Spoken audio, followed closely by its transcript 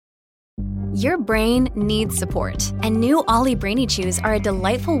Your brain needs support, and new Ollie Brainy Chews are a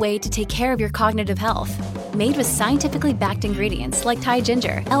delightful way to take care of your cognitive health. Made with scientifically backed ingredients like Thai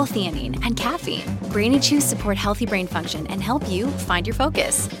ginger, L-theanine, and caffeine, Brainy Chews support healthy brain function and help you find your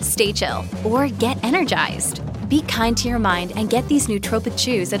focus, stay chill, or get energized. Be kind to your mind and get these nootropic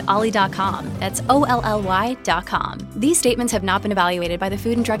chews at ollie.com. That's OLLY.com. These statements have not been evaluated by the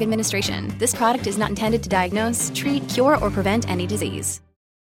Food and Drug Administration. This product is not intended to diagnose, treat, cure, or prevent any disease.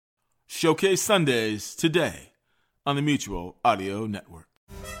 Showcase Sundays today on the Mutual Audio Network.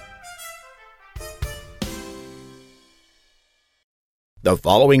 The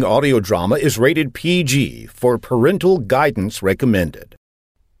following audio drama is rated PG for parental guidance recommended.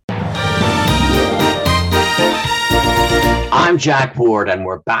 I'm Jack Ward, and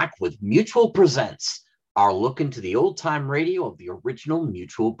we're back with Mutual Presents, our look into the old-time radio of the original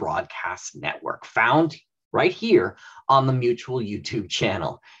Mutual Broadcast Network, found right here on the Mutual YouTube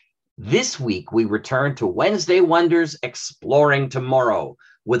channel. This week, we return to Wednesday Wonders Exploring Tomorrow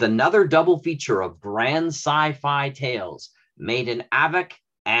with another double feature of grand sci-fi tales made in Aavak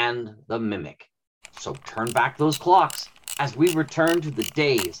and the Mimic. So turn back those clocks as we return to the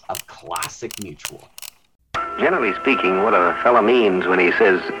days of classic Mutual. Generally speaking, what a fellow means when he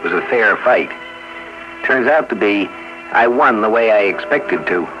says it was a fair fight turns out to be I won the way I expected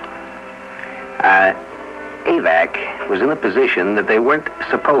to. Aavak was in a position that they weren't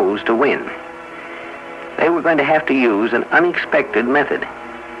supposed to win. They were going to have to use an unexpected method.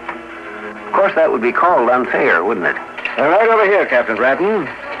 Of course, that would be called unfair, wouldn't it? Right over here, Captain Bratton.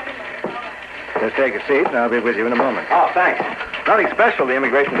 Just take a seat, and I'll be with you in a moment. Oh, thanks. Nothing special the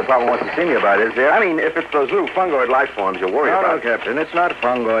Immigration Department wants to see me about, is there? I mean, if it's those little fungoid life forms you're worried about. No, Captain, it's not a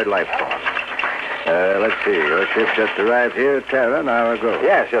fungoid life form. Let's see. Your ship just arrived here at Terra an hour ago.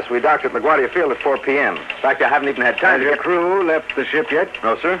 Yes. We docked at LaGuardia Field at 4 p.m. In fact, I haven't even had time Has to your get... crew left the ship yet?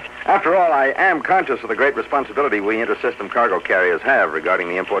 No, sir. After all, I am conscious of the great responsibility we intersystem cargo carriers have regarding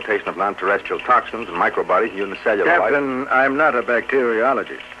the importation of non-terrestrial toxins and microbodies in the cellular life. Captain, I'm not a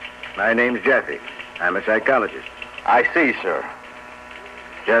bacteriologist. My name's Jeffy. I'm a psychologist. I see, sir.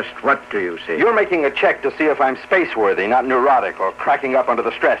 Just what do you see? You're making a check to see if I'm space-worthy, not neurotic or cracking up under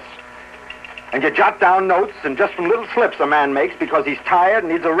the stress. And you jot down notes, and just from little slips a man makes because he's tired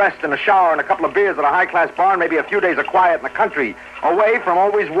and needs a rest and a shower and a couple of beers at a high-class bar and maybe a few days of quiet in the country, away from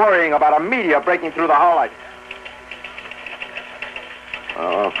always worrying about a meteor breaking through the hull.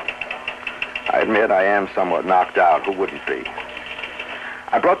 I admit I am somewhat knocked out. Who wouldn't be?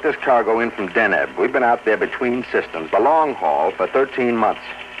 I brought this cargo in from Deneb. We've been out there between systems, the long haul, for 13 months.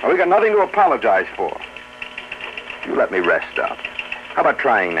 And we got nothing to apologize for. You let me rest up. How about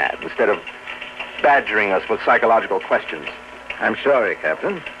trying that instead of badgering us with psychological questions? I'm sorry,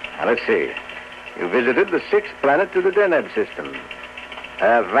 Captain. Now, let's see. You visited the sixth planet to the Deneb system.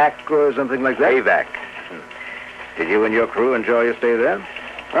 Aavak or something like that? Aavak. Did you and your crew enjoy your stay there?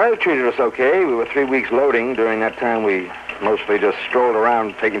 Well, they treated us okay. We were 3 weeks loading. During that time, we mostly just strolled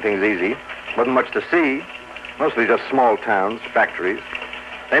around taking things easy. Wasn't much to see. Mostly just small towns, factories.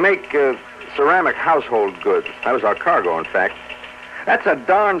 They make ceramic household goods. That was our cargo, in fact. That's a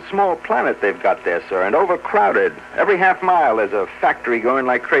darn small planet they've got there, sir, and overcrowded. Every half mile there's a factory going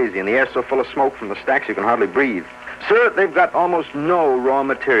like crazy, and the air's so full of smoke from the stacks you can hardly breathe. Sir, they've got almost no raw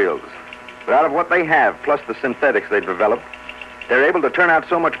materials. But out of what they have, plus the synthetics they've developed, they're able to turn out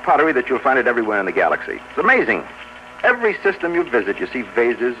so much pottery that you'll find it everywhere in the galaxy. It's amazing. Every system you visit, you see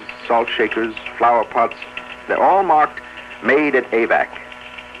vases, salt shakers, flower pots. They're all marked, made at Aavak.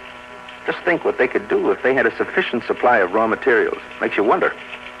 Just think what they could do if they had a sufficient supply of raw materials. Makes you wonder.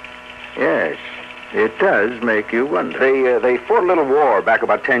 Yes, it does make you wonder. They fought a little war back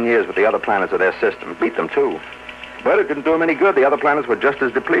about 10 years with the other planets of their system. Beat them, too. But it didn't do them any good. The other planets were just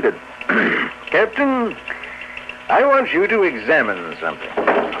as depleted. Captain, I want you to examine something.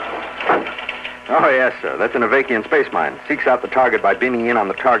 Oh, yes, sir. That's an Avakian space mine. Seeks out the target by beaming in on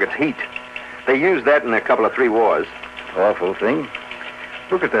the target's heat. They used that in a couple of 3 wars. Awful thing.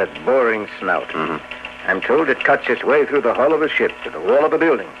 Look at that boring snout. Mm-hmm. I'm told it cuts its way through the hull of a ship to the wall of a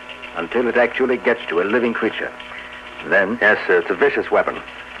building until it actually gets to a living creature. Then... Yes, sir. It's a vicious weapon.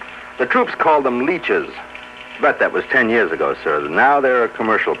 The troops called them leeches. But that was 10 years ago, sir. Now they're a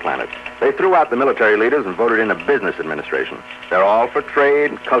commercial planet. They threw out the military leaders and voted in a business administration. They're all for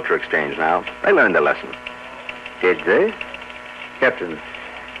trade and culture exchange now. They learned their lesson. Did they? Captain,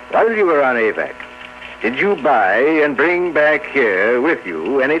 while you were on Aavak, did you buy and bring back here with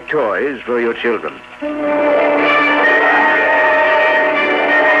you any toys for your children?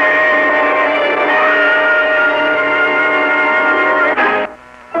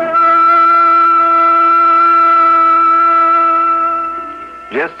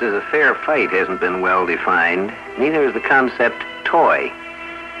 just as a fair fight hasn't been well defined, neither is the concept toy.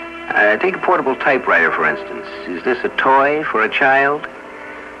 Take a portable typewriter, for instance. Is this a toy for a child,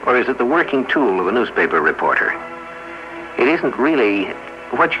 or is it the working tool of a newspaper reporter? It isn't really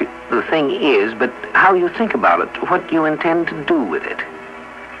what the thing is, but how you think about it, what you intend to do with it.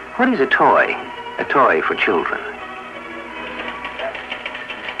 What is a toy? A toy for children.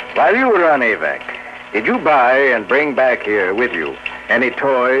 While you were on AVAC, did you buy and bring back here with you any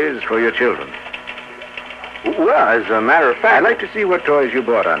toys for your children? Well, as a matter of fact, I'd like to see what toys you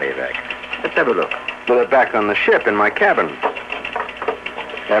bought on AVAC. Let's have a look. well, they're back on the ship in my cabin.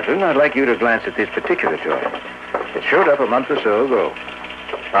 Captain, I'd like you to glance at this particular toy. It showed up a month or so ago.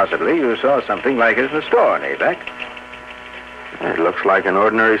 Possibly you saw something like it in the store on AVAC. It looks like an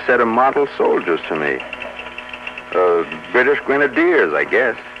ordinary set of model soldiers to me. British Grenadiers, I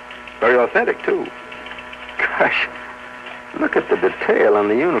guess. Very authentic, too. Gosh, look at the detail on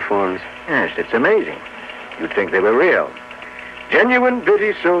the uniforms. Yes, it's amazing. You'd think they were real. Genuine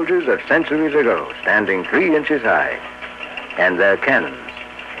British soldiers of centuries ago, standing 3 inches high. And their cannons.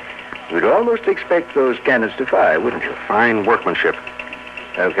 You'd almost expect those cannons to fire, wouldn't you? Fine workmanship.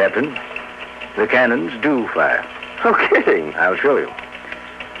 Oh, Captain, the cannons do fire. No kidding. I'll show you.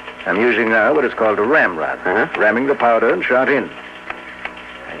 I'm using now what is called a ramrod. Ramming the powder and shot in.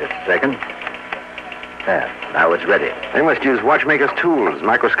 Just a second. There, now it's ready. They must use watchmaker's tools,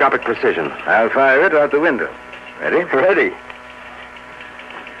 microscopic precision. I'll fire it out the window. Ready? Ready.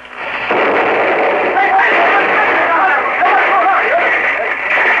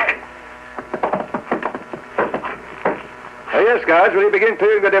 Oh, yes, guards, will you begin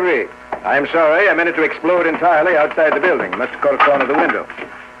clearing the debris? I'm sorry, I meant it to explode entirely outside the building. Must have caught a corner of the window.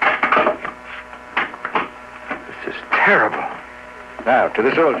 This is terrible. Now, to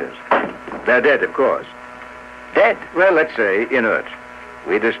the soldiers. They're dead, of course. Dead? Well, let's say inert.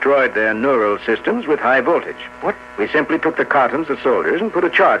 We destroyed their neural systems with high voltage. What? We simply took the cartons of soldiers and put a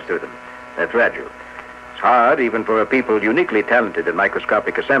charge through them. They're fragile. It's hard, even for a people uniquely talented in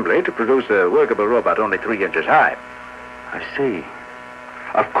microscopic assembly, to produce a workable robot only 3 inches high. I see.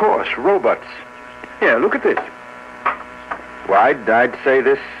 Of course, robots. Here, look at this. Well, I'd say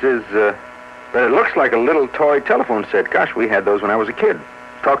this is, but it looks like a little toy telephone set. Gosh, we had those when I was a kid.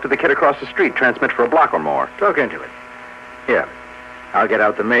 Talk to the kid across the street, transmit for a block or more. Talk into it. Here, I'll get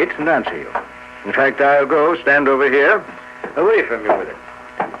out the mate and answer you. In fact, I'll go stand over here, away from you with it.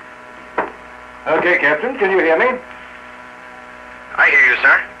 Okay, Captain, can you hear me? I hear you,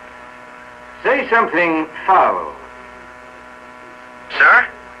 sir. Say something foul. Sir?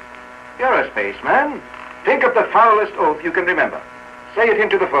 You're a spaceman. Think of the foulest oath you can remember. Say it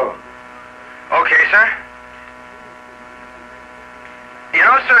into the phone. Okay, sir. You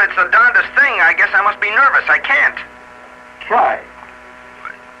know, sir, it's the darndest thing. I guess I must be nervous. I can't. Try.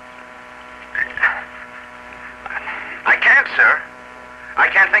 I can't, sir. I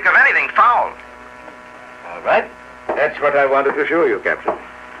can't think of anything foul. All right. That's what I wanted to show you, Captain.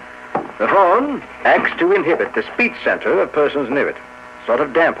 The phone acts to inhibit the speech center of persons near it. Sort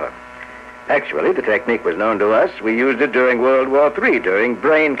of damper. Actually, the technique was known to us. We used it during World War III, during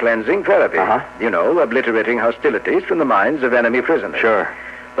brain-cleansing therapy. You know, obliterating hostilities from the minds of enemy prisoners. Sure.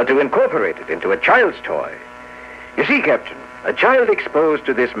 But to incorporate it into a child's toy. You see, Captain, a child exposed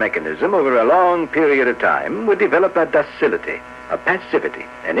to this mechanism over a long period of time would develop a docility, a passivity,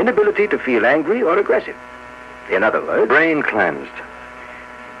 an inability to feel angry or aggressive. In other words... Brain cleansed.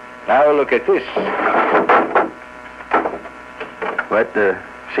 Now look at this. What,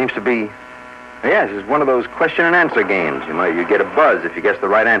 seems to be... Yes, it's one of those question and answer games. You get a buzz if you guess the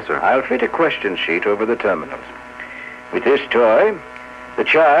right answer. I'll fit a question sheet over the terminals. With this toy, the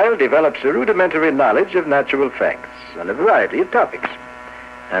child develops a rudimentary knowledge of natural facts on a variety of topics.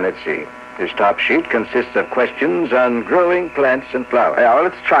 And let's see. This top sheet consists of questions on growing plants and flowers. Yeah, well,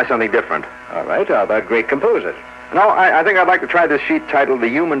 let's try something different. All right, how about great composers? No, I think I'd like to try this sheet titled The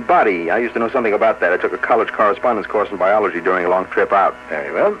Human Body. I used to know something about that. I took a college correspondence course in biology during a long trip out.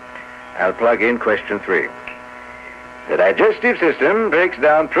 Very well. I'll plug in question 3. The digestive system breaks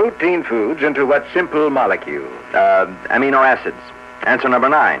down protein foods into what simple molecule? Amino acids. Answer number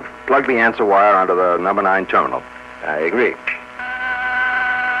 9. Plug the answer wire onto the number 9 terminal. I agree.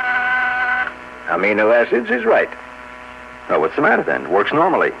 Amino acids is right. Oh, what's the matter then? It works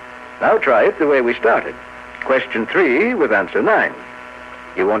normally. Now try it the way we started. Question 3 with answer 9.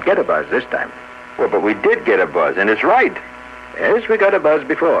 You won't get a buzz this time. Well, but we did get a buzz, and it's right. Yes, we got a buzz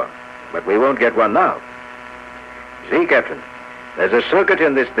before, but we won't get one now. See, Captain, there's a circuit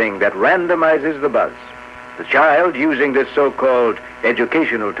in this thing that randomizes the buzz. The child using this so-called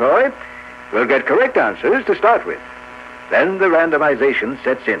educational toy will get correct answers to start with. Then the randomization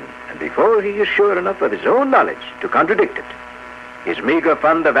sets in, and before he is sure enough of his own knowledge to contradict it, his meager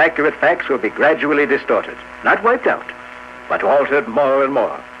fund of accurate facts will be gradually distorted, not wiped out, but altered more and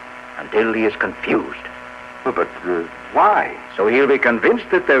more, until he is confused. But why? So he'll be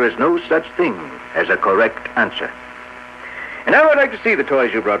convinced that there is no such thing as a correct answer. And now I'd like to see the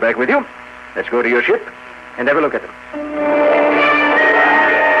toys you brought back with you. Let's go to your ship and have a look at them.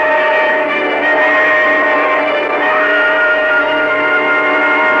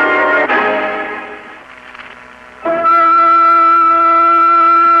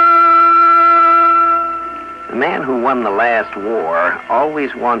 The man who won the last war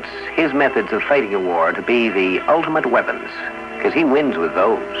always wants his methods of fighting a war to be the ultimate weapons, because he wins with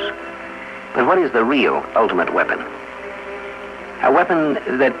those. But what is the real ultimate weapon? A weapon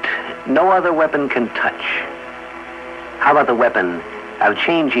that no other weapon can touch. How about the weapon of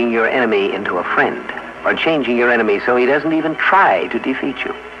changing your enemy into a friend, or changing your enemy so he doesn't even try to defeat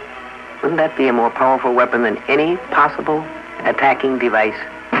you? Wouldn't that be a more powerful weapon than any possible attacking device?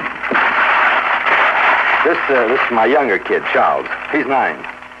 This is my younger kid, Charles. He's 9.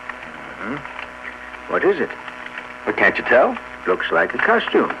 What is it? Well, can't you tell? Looks like a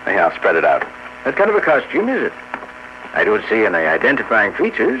costume. Yeah, I'll spread it out. What kind of a costume is it? I don't see any identifying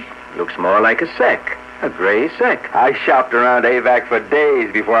features. Looks more like a sack. A gray sack. I shopped around AVAC for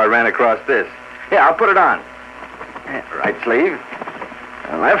days before I ran across this. Yeah, I'll put it on. Right sleeve.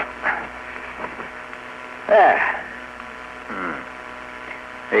 And left. There.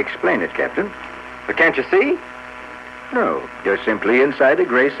 Explain it, Captain. But can't you see? No, you're simply inside a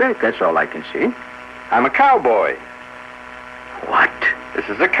gray sack. That's all I can see. I'm a cowboy. What? This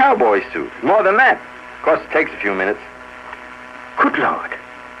is a cowboy suit. More than that. Of course, it takes a few minutes. Good Lord.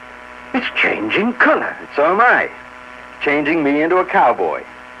 It's changing color. And so am I. Changing me into a cowboy.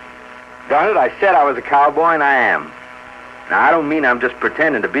 Darn it, I said I was a cowboy, and I am. Now, I don't mean I'm just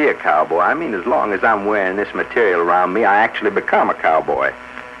pretending to be a cowboy. I mean as long as I'm wearing this material around me, I actually become a cowboy.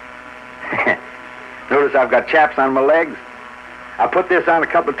 Notice I've got chaps on my legs? I put this on a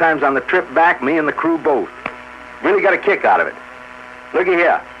couple of times on the trip back, me and the crew both. Really got a kick out of it. Looky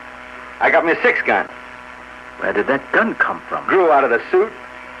here. I got me a 6-gun. Where did that gun come from? Grew out of the suit.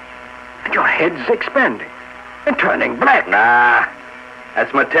 And your head's expanding and turning black. Nah,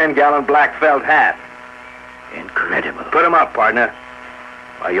 that's my 10-gallon black felt hat. Incredible. Put 'em up, partner.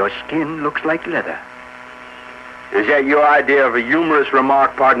 Why, your skin looks like leather. Is that your idea of a humorous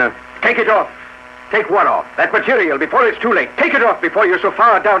remark, partner? Take it off. Take what off? That material before it's too late. Take it off before you're so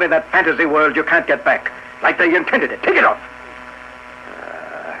far down in that fantasy world you can't get back. Like they intended it. Take it off.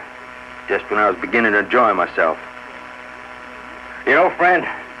 Just when I was beginning to enjoy myself. You know, friend,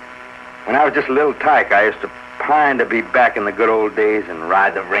 when I was just a little tyke, I used to pine to be back in the good old days and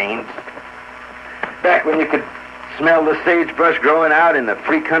ride the reins. Back when you could smell the sagebrush growing out in the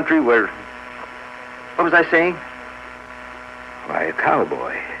free country where... What was I saying? Why, a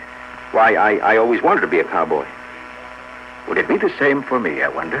cowboy. Why, I always wanted to be a cowboy. Would it be the same for me, I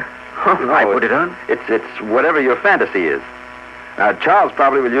wonder? Oh, no, I put it on? It's whatever your fantasy is. Now, Charles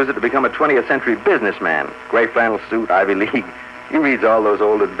probably will use it to become a 20th century businessman. Gray flannel suit, Ivy League. He reads all those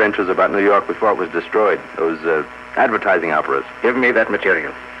old adventures about New York before it was destroyed. Those advertising operas. Give me that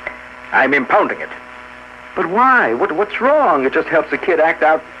material. I'm impounding it. But why? What's wrong? It just helps the kid act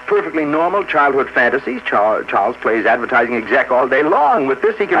out perfectly normal childhood fantasies. Charles plays advertising exec all day long. With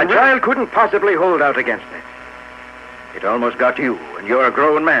this, he can... A child couldn't possibly hold out against it. It almost got you, and you're a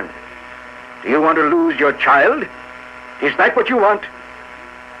grown man. Do you want to lose your child? Is that what you want?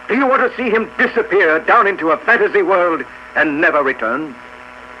 Do you want to see him disappear down into a fantasy world and never return?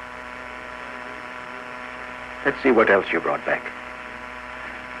 Let's see what else you brought back.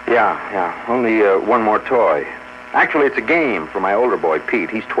 Yeah. Only one more toy. Actually, it's a game for my older boy, Pete.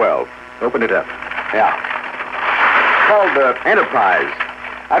 He's 12. Open it up. Yeah. It's called Enterprise.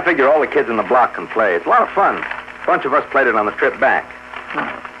 I figure all the kids in the block can play. It's a lot of fun. A bunch of us played it on the trip back.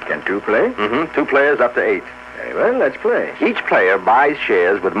 Can 2 play? Mm-hmm. 2 players up to 8. Very well, let's play. Each player buys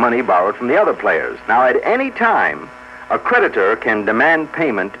shares with money borrowed from the other players. Now, at any time, a creditor can demand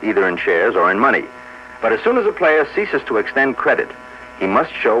payment either in shares or in money. But as soon as a player ceases to extend credit, he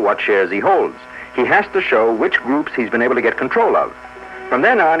must show what shares he holds. He has to show which groups he's been able to get control of. From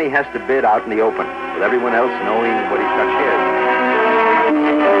then on, he has to bid out in the open, with everyone else knowing what he's got shares in.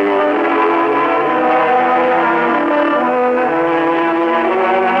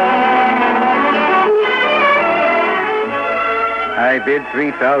 I bid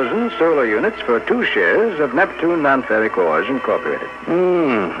 3,000 solar units for 2 shares of Neptune Non-Ferric Ores Incorporated.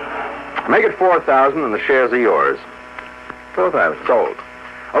 Make it 4,000 and the shares are yours. 4,000. Sold.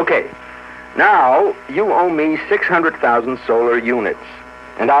 Okay. Now, you owe me 600,000 solar units,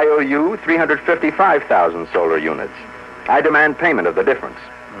 and I owe you 355,000 solar units. I demand payment of the difference.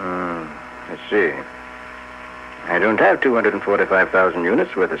 I see. I don't have 245,000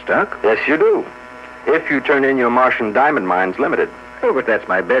 units worth of stock. Yes, you do. If you turn in your Martian Diamond Mines Limited. Oh, but that's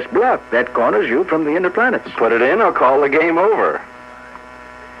my best block. That corners you from the inner planets. Put it in or call the game over.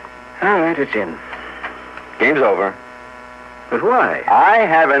 All right, it's in. Game's over. But why? I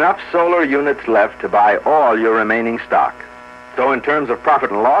have enough solar units left to buy all your remaining stock. So in terms of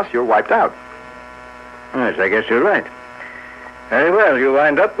profit and loss, you're wiped out. Yes, I guess you're right. Very well, you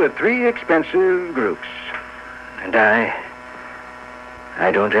wind up with 3 expensive groups. And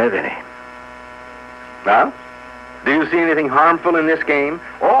I don't have any. Well, do you see anything harmful in this game?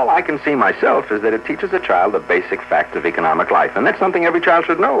 All I can see myself is that it teaches a child the basic facts of economic life, and that's something every child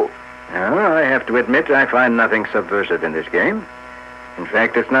should know. No, I have to admit I find nothing subversive in this game. In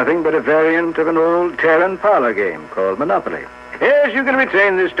fact, it's nothing but a variant of an old Terran parlor game called Monopoly. Yes, you can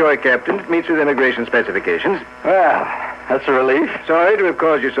retain this toy captain. It meets with immigration specifications. Well, that's a relief. Sorry to have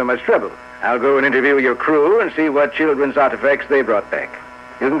caused you so much trouble. I'll go and interview your crew and see what children's artifacts they brought back.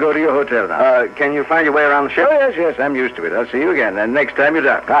 You can go to your hotel now. Can you find your way around the ship? Oh, yes, I'm used to it. I'll see you again, and next time you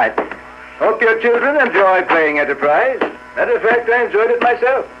dock. Right. Hope your children enjoy playing Enterprise. Matter of fact, I enjoyed it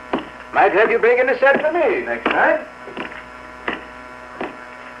myself. Might have you bring in a set for me next time.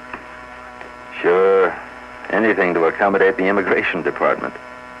 Sure. Anything to accommodate the immigration department.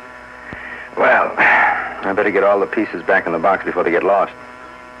 Well, I better get all the pieces back in the box before they get lost.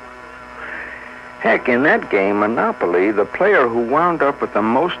 Heck, in that game, Monopoly, the player who wound up with the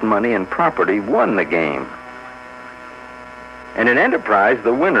most money and property won the game. And in Enterprise,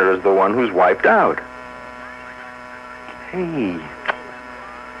 the winner is the one who's wiped out. Hey,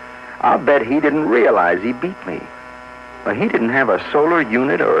 I'll bet he didn't realize he beat me. Well, he didn't have a solar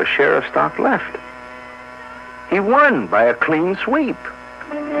unit or a share of stock left. He won by a clean sweep.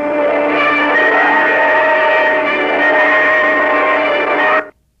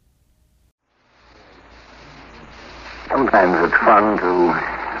 Sometimes it's fun to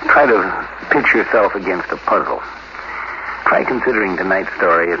try to pitch yourself against a puzzle. Try considering tonight's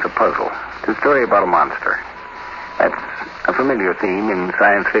story as a puzzle. It's a story about a monster. That's a familiar theme in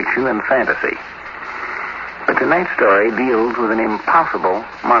science fiction and fantasy. But tonight's story deals with an impossible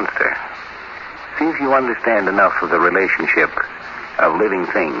monster. See if you understand enough of the relationship of living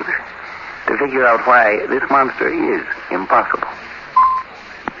things to figure out why this monster is impossible.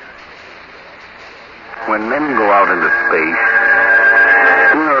 When men go out into space,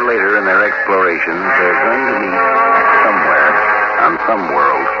 sooner or later in their explorations, they're going to meet somewhere on some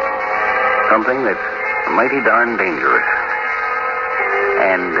world something that's mighty darn dangerous.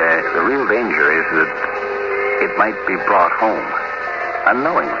 And the real danger is that it might be brought home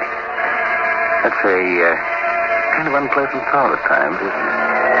unknowingly. That's a kind of unpleasant thought at times, isn't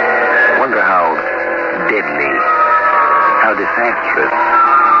it? Wonder how deadly, how disastrous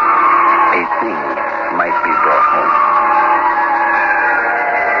a thing might be brought home.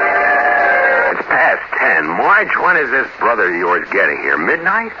 It's past 10. Marge, when is this brother of yours getting here?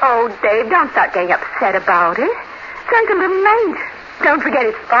 Midnight? Oh, Dave, don't start getting upset about it. It's a little late. Don't forget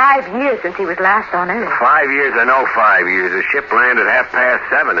it's 5 years since he was last on Earth. 5 years or no 5 years. The ship landed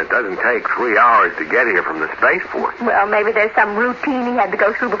 7:30. It doesn't take 3 hours to get here from the spaceport. Well, maybe there's some routine he had to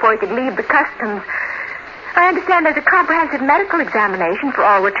go through before he could leave the customs. I understand there's a comprehensive medical examination for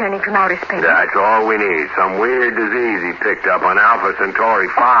all returning from outer space. That's all we need. Some weird disease he picked up on Alpha Centauri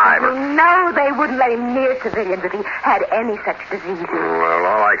 5. Oh, no, they wouldn't let him near civilians if he had any such disease. Well,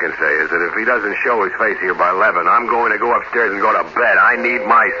 all I can say is that if he doesn't show his face here by 11, I'm going to go upstairs and go to bed. I need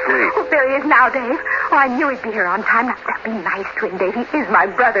my sleep. Oh, there he is now, Dave. Oh, I knew he'd be here on time. Now, be nice to him, Dave. He is my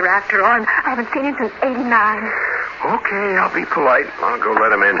brother, after all, and I haven't seen him since '89. Okay, I'll be polite. I'll go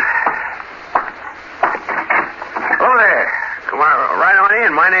let him in. Oh, there. Come on, right on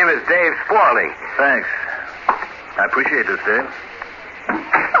in. My name is Dave Sporling. Thanks. I appreciate this, Dave.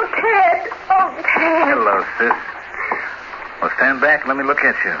 Oh, Ted. Oh, Ted. Hello, sis. Well, stand back and let me look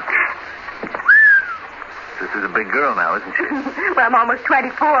at you. This is a big girl now, isn't she? Well, I'm almost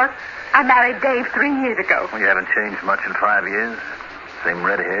 24. I married Dave 3 years ago. Well, you haven't changed much in 5 years. Same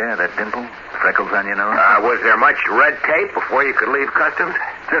red hair, that dimple, freckles on your nose. Was there much red tape before you could leave customs?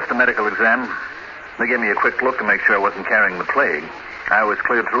 Just a medical exam. They gave me a quick look to make sure I wasn't carrying the plague. I was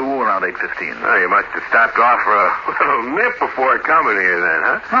cleared through around 8:15. Oh, you must have stopped off for a little nip before coming here then,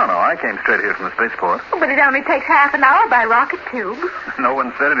 huh? No, I came straight here from the spaceport. But it only takes half an hour by rocket tube. No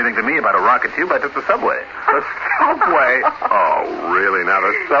one said anything to me about a rocket tube. I took the subway. The subway? Oh, really? Now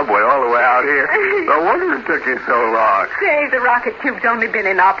the subway all the way out here? No wonder it took you so long. Say, the rocket tube's only been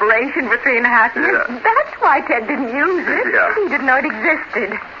in operation for 3.5 years. Yeah. That's why Ted didn't use it. Yeah. He didn't know it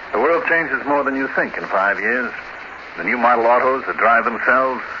existed. The world changes more than you think in 5 years. The new model autos that drive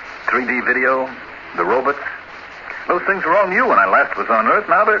themselves, 3D video, the robots. Those things were all new when I last was on Earth.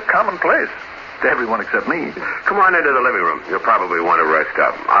 Now they're commonplace to everyone except me. Come on into the living room. You'll probably want to rest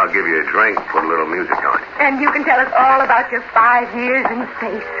up. I'll give you a drink, put a little music on. And you can tell us all about your 5 years in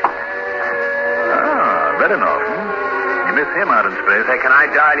space. Ah, Bedenoff. You miss him out in space. Hey, can I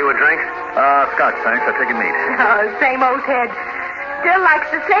dial you a drink? Scotch, thanks. I'll take a neat. Oh, same old Ted. Still likes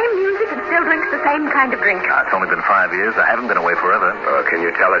the same music and still drinks the same kind of drink. It's only been 5 years. I haven't been away forever. Can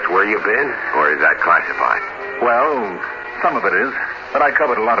you tell us where you've been? Or is that classified? Well, some of it is, but I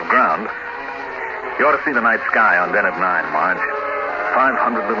covered a lot of ground. You ought to see the night sky on Deneb 9, Marge.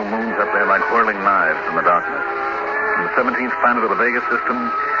 500 little moons up there like whirling knives in the darkness. And the 17th planet of the Vega system,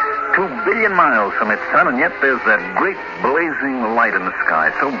 2 billion miles from its sun, and yet there's that great blazing light in the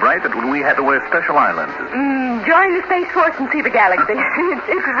sky, so bright that we had to wear special eye lenses. Join the Space Force and see the galaxy.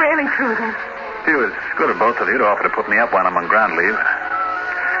 It's really true, then. It was good of both of you to offer to put me up while I'm on ground leave.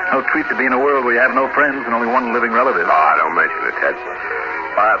 No treat to be in a world where you have no friends and only one living relative. Oh, don't mention it, Ted.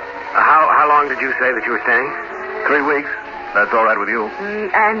 How long did you say that you were staying? 3 weeks. That's all right with you.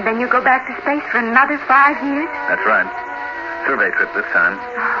 And then you go back to space for another 5 years? That's right. Survey trip this time.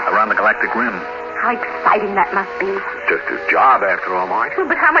 Around the galactic rim. How exciting that must be. Just his job, after all, Marge. Well,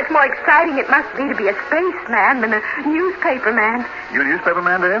 but how much more exciting it must be to be a spaceman than a newspaper man. You a newspaper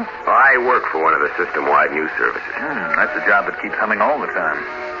man, Dave? Well, I work for one of the system-wide news services. That's a job that keeps humming all the time.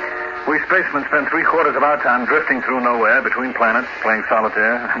 We spacemen spend 3/4 of our time drifting through nowhere between planets, playing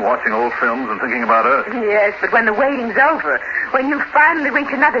solitaire, watching old films, and thinking about Earth. Yes, but when the waiting's over, when you finally reach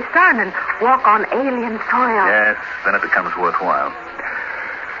another sun and walk on alien soil. Yes, then it becomes worthwhile.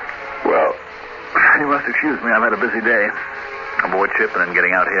 Well, you must excuse me. I've had a busy day. Aboard ship and then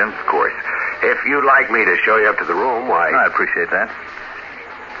getting out here. Of course. If you'd like me to show you up to the room, why... I appreciate that.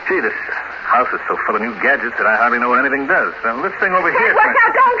 Gee, this house is so full of new gadgets that I hardly know what anything does. Now, this thing over here... Watch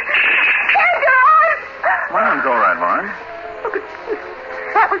out, don't! Ted, your arm! My arm's all right, Lauren. Look,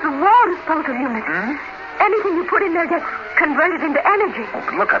 that was the wall disposal unit. Anything you put in there gets converted into energy. Oh,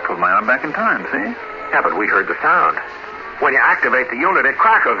 but look, I pulled my arm back in time, see? Yeah, but we heard the sound. When you activate the unit, it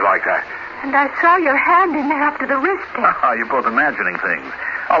crackles like that. And I saw your hand in there up to the wrist there. You're both imagining things.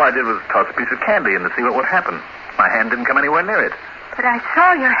 All I did was toss a piece of candy in to see what would happen. My hand didn't come anywhere near it. But I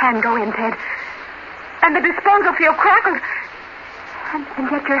saw your hand go in, Ted. And the disposal field crackled.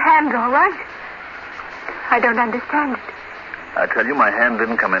 And yet your hand's all right. I don't understand it. I tell you, my hand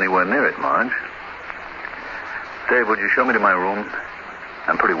didn't come anywhere near it, Marge. Dave, would you show me to my room?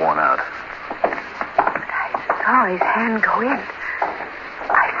 I'm pretty worn out. But I saw his hand go in.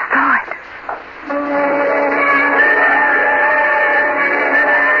 I saw it.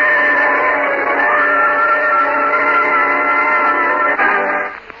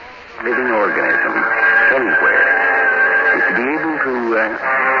 Living organism, anywhere, is to be able to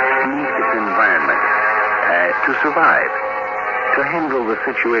meet its environment, to survive, to handle the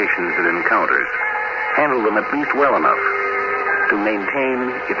situations it encounters, handle them at least well enough to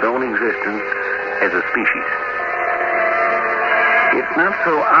maintain its own existence as a species. It's not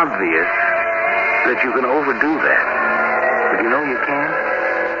so obvious that you can overdo that, but you know you can.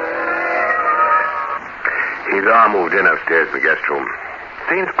 He's all moved in upstairs in the guest room.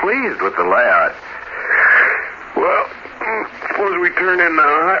 Seems pleased with the layout. Well, suppose we turn in now,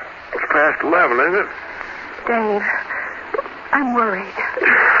 huh? It's past 11, isn't it? Dave, I'm worried.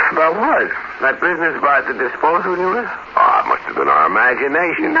 About what? That business about the disposal unit? Oh, it must have been our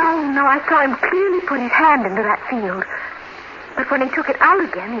imagination. No, I saw him clearly put his hand into that field. But when he took it out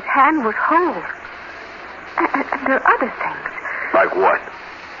again, his hand was whole. And there are other things. Like what?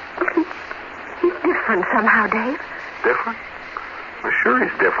 He's different somehow, Dave. Different? Well, sure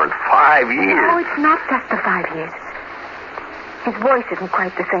he's different. 5 years. No, it's not just the 5 years. His voice isn't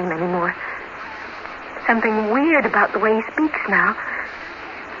quite the same anymore. Something weird about the way he speaks now.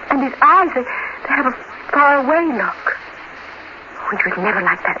 And his eyes, they have a far-away look. Oh, he was never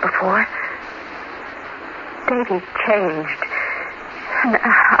like that before. Dave, he's changed. And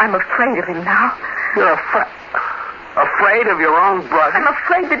I'm afraid of him now. You're afraid of your own brother? I'm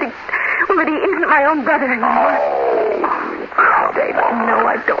afraid that he isn't my own brother anymore. Oh, come Dave, on. I know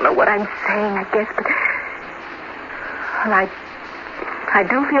I don't know what I'm saying, I guess, but... Well, I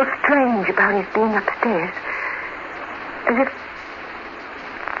do feel strange about his being upstairs. As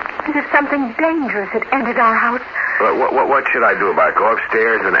if something dangerous had entered our house. What should I do about it? Go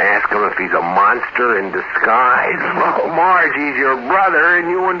upstairs and ask him if he's a monster in disguise? Oh, Marge, he's your brother, and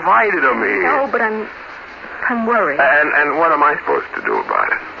you invited him here. No, but I'm worried. And what am I supposed to do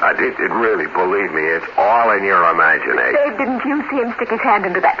about it? It really, believe me, it's all in your imagination. Dave, didn't you see him stick his hand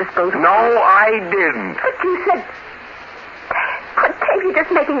into that disposal? No, I didn't. But you said... But Dave, you're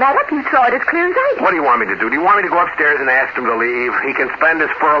just making that up. You saw it as clear as I did. What do you want me to do? Do you want me to go upstairs and ask him to leave? He can spend his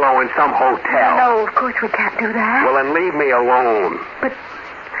furlough in some hotel. No, of course we can't do that. Well, then leave me alone. But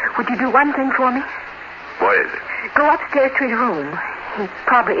would you do one thing for me? What is it? Go upstairs to his room. He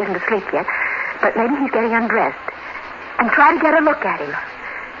probably isn't asleep yet, but maybe he's getting undressed. And try to get a look at him.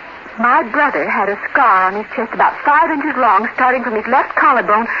 My brother had a scar on his chest about 5 inches long, starting from his left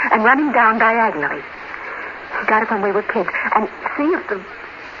collarbone and running down diagonally. He got it when we were kids. And see if the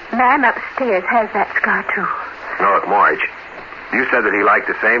man upstairs has that scar, too. No, look, Marge, you said that he liked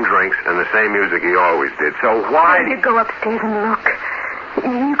the same drinks and the same music he always did. So why... You go upstairs and look.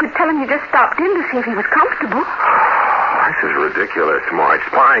 You could tell him you just stopped in to see if he was comfortable. This is ridiculous, Marge.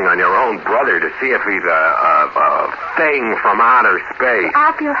 Spying on your own brother to see if he's a thing from outer space.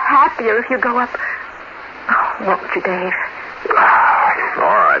 I'll feel happier if you go up. Oh, won't you, Dave?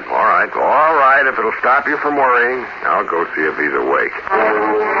 All right. If it'll stop you from worrying, I'll go see if he's awake.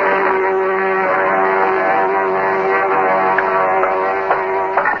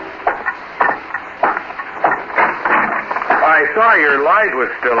 I saw your light was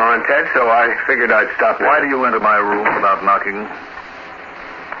still on, Ted, so I figured I'd stop in. Why do you enter my room without knocking?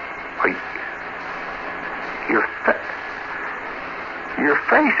 Your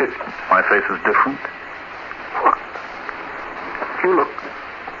face is... My face is different? What?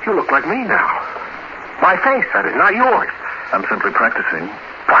 You look like me now. My face, that is, not yours. I'm simply practicing.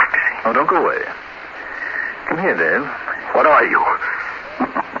 Practicing? Oh, don't go away. Come here, Dave. What are you?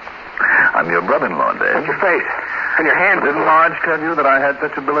 I'm your brother-in-law, Dave. What's your face? And your hand. Didn't Marge tell you that I had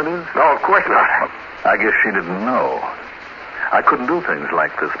such abilities? No, of course not. I guess she didn't know. I couldn't do things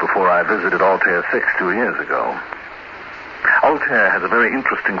like this before I visited Altair 6 2 years ago. Altair has a very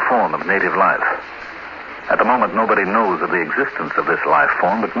interesting form of native life. At the moment, nobody knows of the existence of this life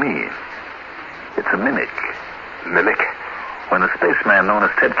form but me. It's a mimic. Mimic? When a spaceman known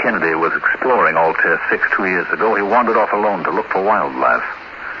as Ted Kennedy was exploring Altair 6 2 years ago, he wandered off alone to look for wildlife.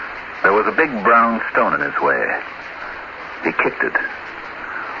 There was a big brown stone in his way. He kicked it.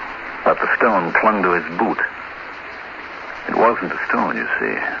 But the stone clung to his boot. It wasn't a stone, you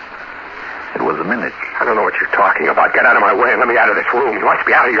see. It was a mimic. I don't know what you're talking about. Get out of my way and let me out of this room. You must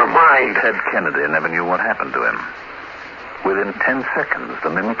be out of your mind. Ted Kennedy never knew what happened to him. Within 10 seconds, the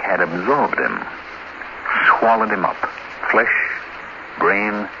mimic had absorbed him, swallowed him up. Flesh,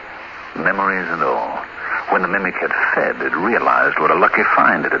 brain, memories and all. When the mimic had fed, it realized what a lucky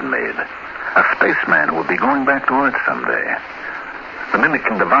find it had made. A spaceman who would be going back to Earth someday. The mimic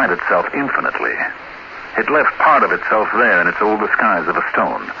can divide itself infinitely. It left part of itself there in its old disguise of a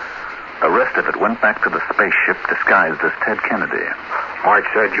stone. The rest of it went back to the spaceship disguised as Ted Kennedy. Marge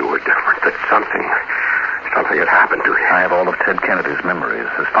said you were different, that something had happened to you. I have all of Ted Kennedy's memories.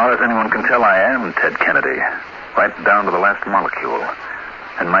 As far as anyone can tell, I am Ted Kennedy. Right down to the last molecule.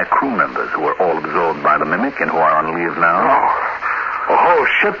 And my crew members who are all absorbed by the mimic and who are on leave now. Oh, a whole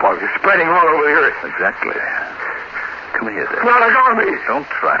ship of you spreading all over the Earth. Exactly. Come here, Dave. Not an army. Don't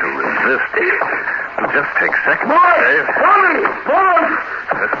try to resist. It'll just take seconds, Dave. Mommy! Mom!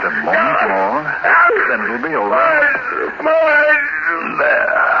 Just a moment more. Then it'll be over. Marge!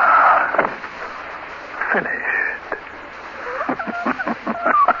 There. Finished.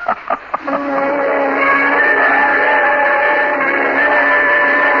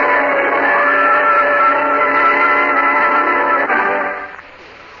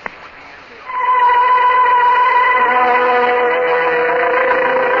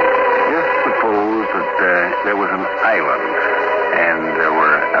 There was an island, and there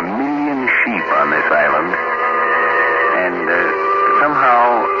were 1 million sheep on this island, and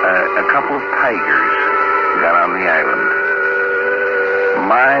somehow a couple of tigers got on the island.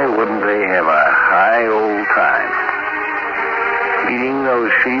 My, wouldn't they have a high old time. Eating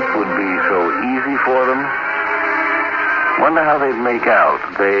those sheep would be so easy for them. Wonder how they'd make out,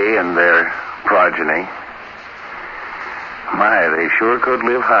 they and their progeny. My, they sure could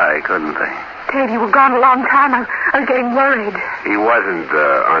live high, couldn't they? Dave, you were gone a long time. I was getting worried. He wasn't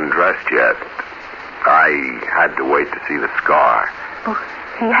undressed yet. I had to wait to see the scar. Oh,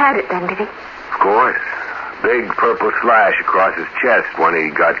 he had it then, did he? Of course. Big purple slash across his chest when he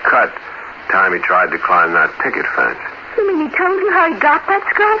got cut. Time he tried to climb that picket fence. You mean he told you how he got that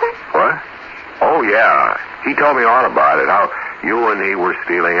scar then? What? Oh, yeah. He told me all about it, how you and he were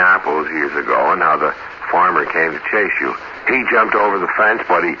stealing apples years ago and how the farmer came to chase you. He jumped over the fence,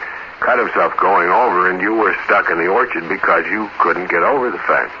 but he cut himself going over, and you were stuck in the orchard because you couldn't get over the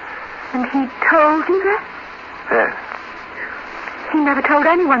fence. And he told you that? Yes. He never told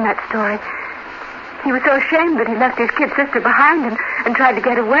anyone that story. He was so ashamed that he left his kid sister behind him and tried to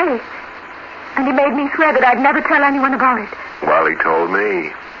get away. And he made me swear that I'd never tell anyone about it. Well, he told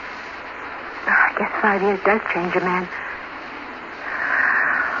me. I guess 5 years does change a man.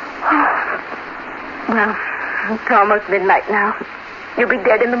 Oh. Well, it's almost midnight now. You'll be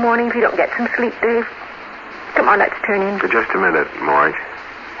dead in the morning if you don't get some sleep, Dave. Come on, let's turn in. For just a minute, Marge.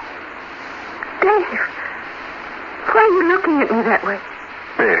 Dave, why are you looking at me that way?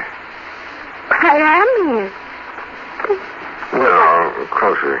 Here. I am here. No,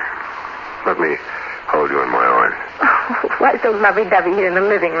 closer. Let me hold you in my arms. Oh, why so lovey-dovey here in the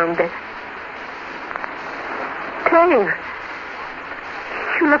living room, Dave? Dave,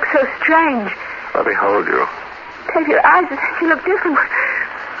 you look so strange. Let me hold you. Dave, your eyes, you look different.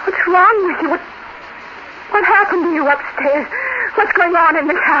 What's wrong with you? What happened to you upstairs? What's going on in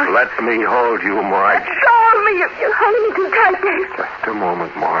this house? Let me hold you, Marge. Let go of me. You're holding me too tight, Dave. Just a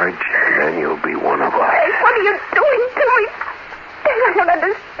moment, Marge, and then you'll be one of us. Dave, what are you doing to me? Dave, I don't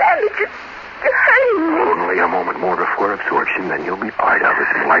understand it. You're hurting me. Only a moment more before absorption, then you'll be part of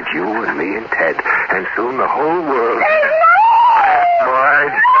us, like you and me and Ted, and soon the whole world. Dave, no!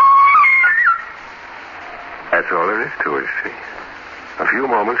 Marge. That's all there is to it, see? A few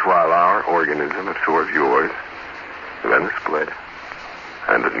moments while our organism absorbs yours, then the split,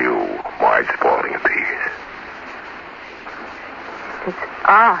 and the new Marge Spaulding appears. It's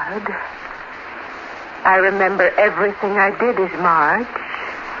odd. I remember everything I did as Marge,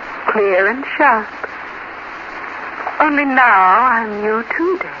 clear and sharp. Only now I'm you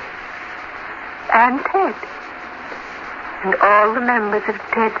too, Dave. And Ted. And all the members of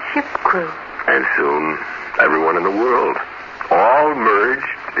Ted's ship crew. And soon, everyone in the world, all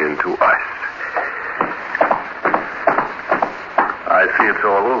merged into us. I see it's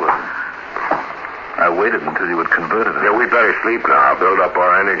all over. I waited until you had converted it. Yeah, we'd better sleep now, build up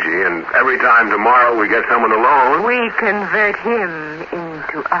our energy, and every time tomorrow we get someone alone... We convert him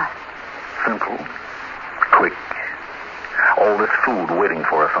into us. Simple. Quick. All this food waiting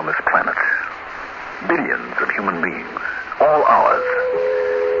for us on this planet. Billions of human beings. All ours.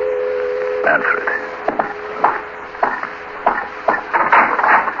 Answer it.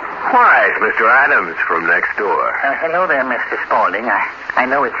 Why, it's Mr. Adams from next door. Hello there, Mr. Spaulding. I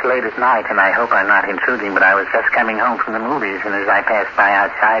know it's late at night, and I hope I'm not intruding, but I was just coming home from the movies, and as I passed by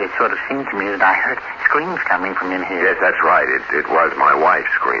outside, it sort of seemed to me that I heard screams coming from in here. Yes, that's right. It was my wife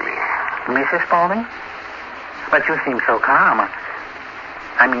screaming. Mrs. Spaulding? But you seem so calm.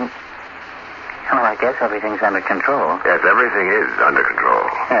 I mean, well, I guess everything's under control. Yes, everything is under control.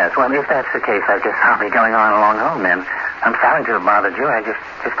 Yes, well, if that's the case, I guess I'll be going on along home then. I'm sorry to have bothered you. I just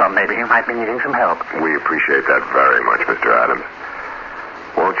thought maybe you might be needing some help. We appreciate that very much, Mr. Adams.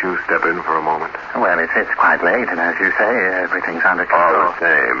 Won't you step in for a moment? Well, it's quite late, and as you say, everything's under All control. the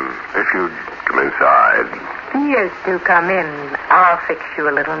same, if you'd come inside. Yes, do come in. I'll fix you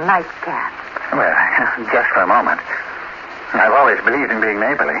a little nightcap. Well, just for a moment. I've always believed in being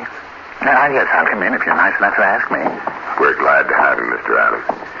neighborly. I guess I'll come in if you're nice enough to ask me. We're glad to have you, Mr. Adams.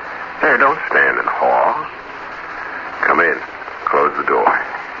 There, don't stand in the hall. Come in. Close the door.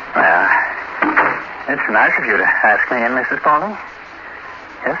 Well, it's nice of you to ask me in, Mrs. Spaulding.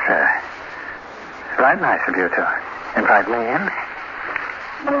 Yes, sir. Right nice of you to invite me in.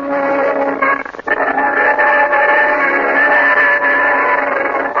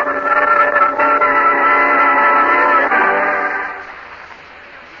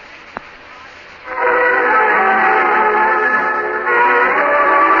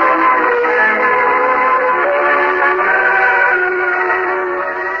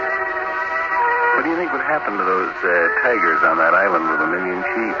 Tigers on that island with 1 million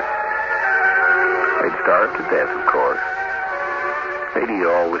sheep. They'd starve to death, of course. They'd eat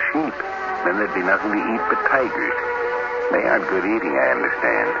all the sheep. Then there'd be nothing to eat but tigers. They aren't good eating, I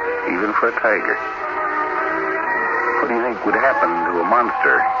understand, even for a tiger. What do you think would happen to a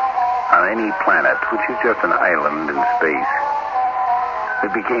monster on any planet, which is just an island in space,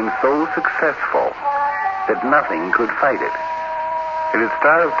 that became so successful that nothing could fight it? It had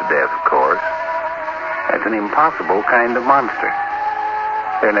starved to death, of course. That's an impossible kind of monster.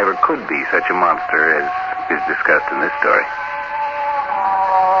 There never could be such a monster as is discussed in this story.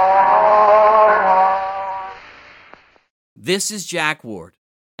 This is Jack Ward,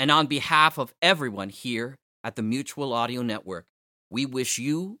 and on behalf of everyone here at the Mutual Audio Network, we wish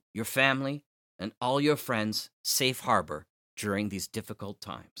you, your family, and all your friends safe harbor during these difficult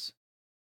times.